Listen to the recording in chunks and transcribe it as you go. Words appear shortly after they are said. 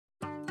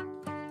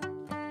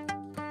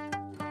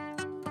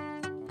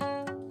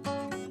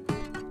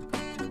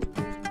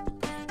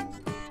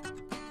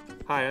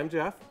Hi, I'm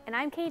Jeff. And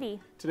I'm Katie.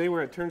 Today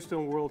we're at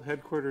Turnstone World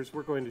Headquarters.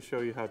 We're going to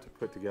show you how to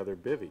put together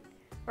bivi.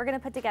 We're going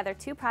to put together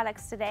two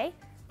products today,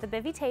 the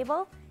bivi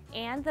table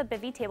and the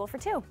bivi table for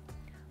two.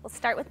 We'll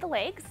start with the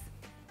legs.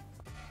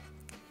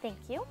 Thank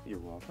you. You're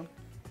welcome.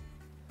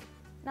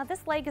 Now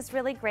this leg is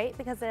really great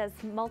because it has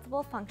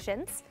multiple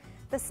functions.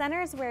 The center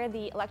is where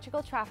the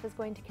electrical trough is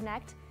going to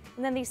connect,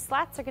 and then these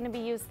slats are going to be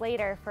used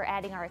later for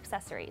adding our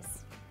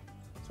accessories.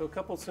 So a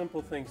couple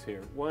simple things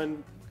here.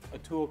 One, a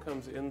tool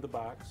comes in the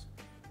box.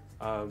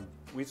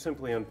 We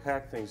simply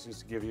unpack things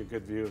just to give you a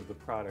good view of the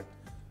product.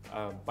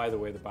 By the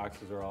way, the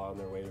boxes are all on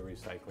their way to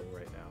recycling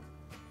right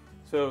now.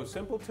 So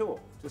simple tool,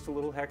 just a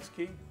little hex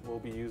key. We'll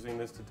be using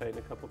this to tighten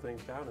a couple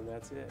things down, and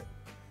that's it.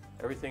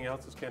 Everything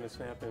else is kind of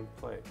snap in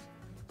place.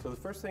 So the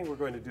first thing we're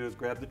going to do is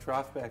grab the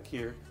trough back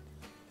here,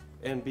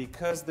 and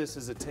because this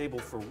is a table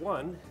for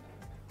one,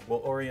 we'll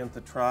orient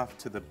the trough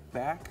to the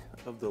back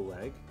of the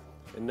leg,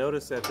 and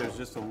notice that there's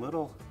just a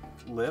little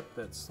lip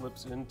that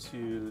slips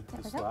into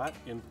the slot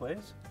in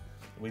place.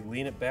 We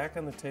lean it back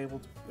on the table,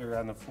 or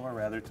on the floor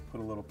rather, to put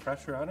a little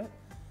pressure on it,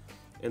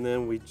 and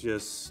then we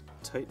just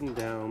tighten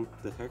down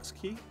the hex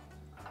key.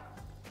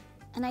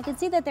 And I can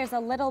see that there's a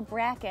little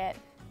bracket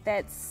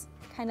that's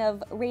kind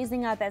of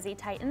raising up as he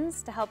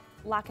tightens to help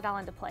lock it all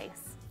into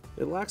place.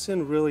 It locks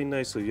in really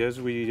nicely. As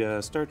we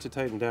start to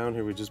tighten down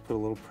here, we just put a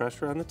little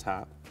pressure on the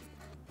top.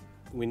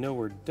 We know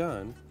we're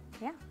done.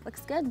 Yeah,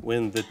 looks good.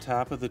 When the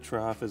top of the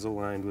trough is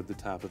aligned with the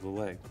top of the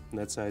leg. And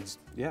that side's,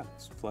 yeah,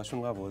 it's flush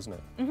and level, isn't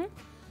it? Mm-hmm.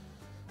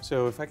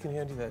 So if I can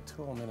hand you that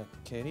tool a minute,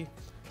 Katie.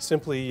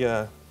 Simply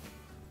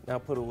now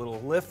put a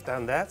little lift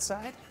on that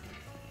side.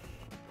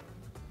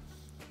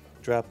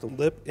 Drop the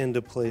lip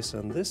into place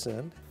on this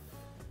end.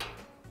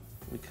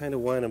 We kind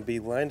of want to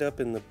be lined up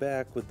in the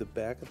back with the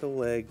back of the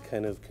leg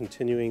kind of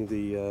continuing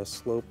the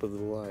slope of the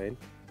line.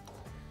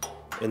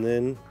 And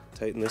then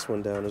tighten this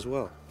one down as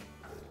well.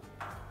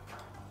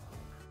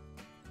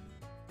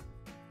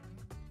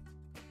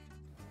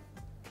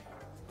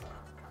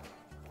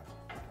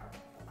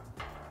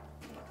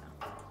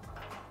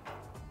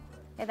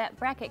 Yeah, that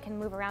bracket can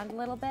move around a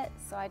little bit,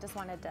 so I just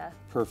wanted to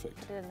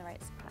Perfect. put it in the right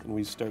spot. And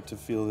we start to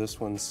feel this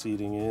one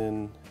seating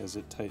in as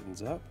it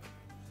tightens up.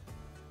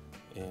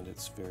 And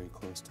it's very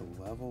close to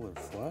level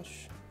or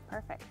flush.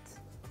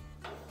 Perfect.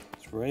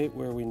 It's right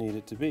where we need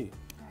it to be.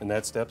 And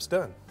that step's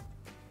done.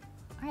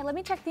 All right, let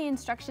me check the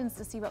instructions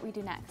to see what we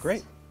do next.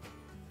 Great.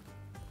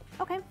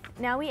 Okay,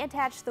 now we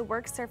attach the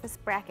work surface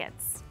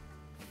brackets.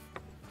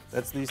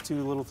 That's these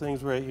two little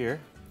things right here.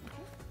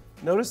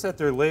 Notice that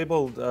they're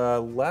labeled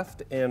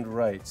left and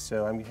right.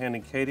 So I'm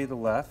handing Katie the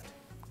left.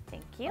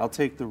 Thank you. I'll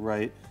take the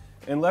right.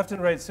 And left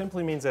and right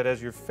simply means that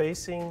as you're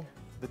facing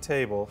the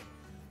table,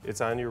 it's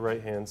on your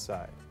right-hand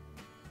side.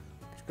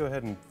 Just go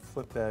ahead and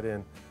flip that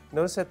in.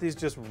 Notice that these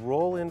just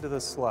roll into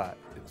the slot.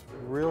 It's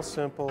real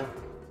simple.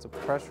 It's a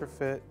pressure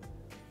fit.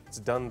 It's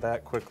done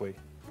that quickly.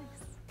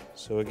 Nice.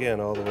 So again,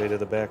 all the way to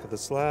the back of the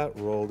slot,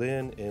 rolled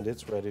in, and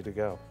it's ready to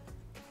go.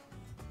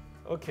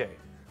 Okay,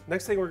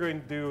 next thing we're going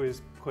to do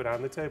is put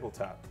on the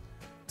tabletop.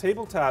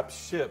 Tabletop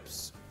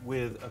ships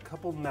with a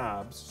couple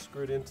knobs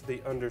screwed into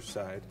the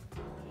underside.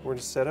 We're going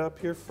to set up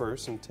here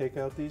first and take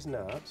out these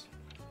knobs.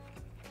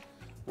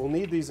 We'll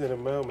need these in a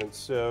moment,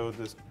 so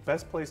the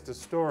best place to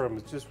store them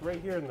is just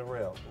right here in the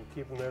rail. We'll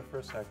keep them there for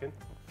a second.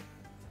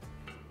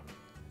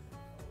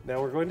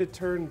 Now we're going to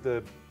turn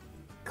the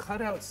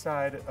cutout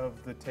side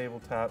of the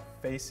tabletop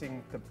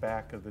facing the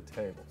back of the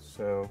table.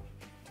 So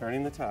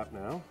turning the top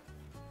now.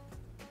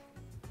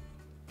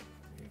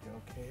 There you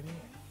go, Katie.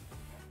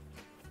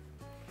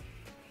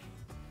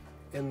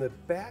 And the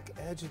back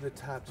edge of the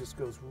top just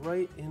goes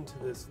right into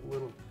this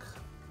little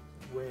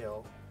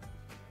rail.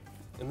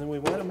 And then we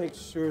want to make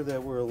sure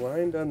that we're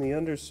aligned on the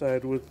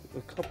underside with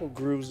a couple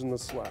grooves in the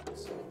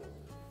slots.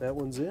 That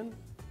one's in.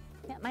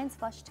 Yeah, mine's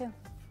flush too.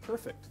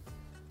 Perfect.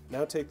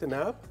 Now take the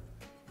knob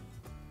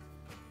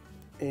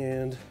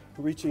and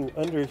reaching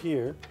under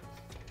here.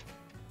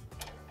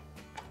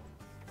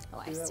 Oh,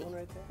 I See that see. one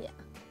right there?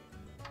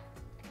 Yeah.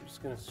 We're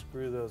just going to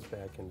screw those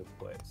back into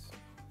place.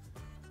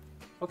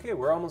 Okay,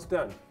 we're almost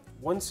done.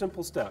 One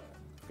simple step.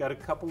 Got a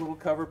couple little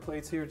cover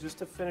plates here just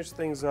to finish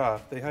things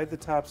off. They hide the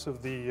tops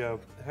of the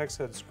hex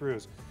head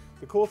screws.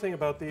 The cool thing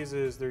about these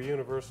is they're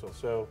universal,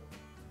 so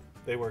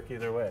they work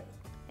either way.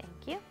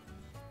 Thank you.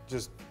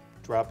 Just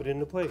drop it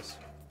into place.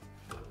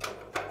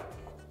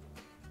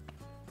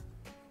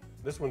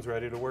 This one's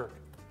ready to work.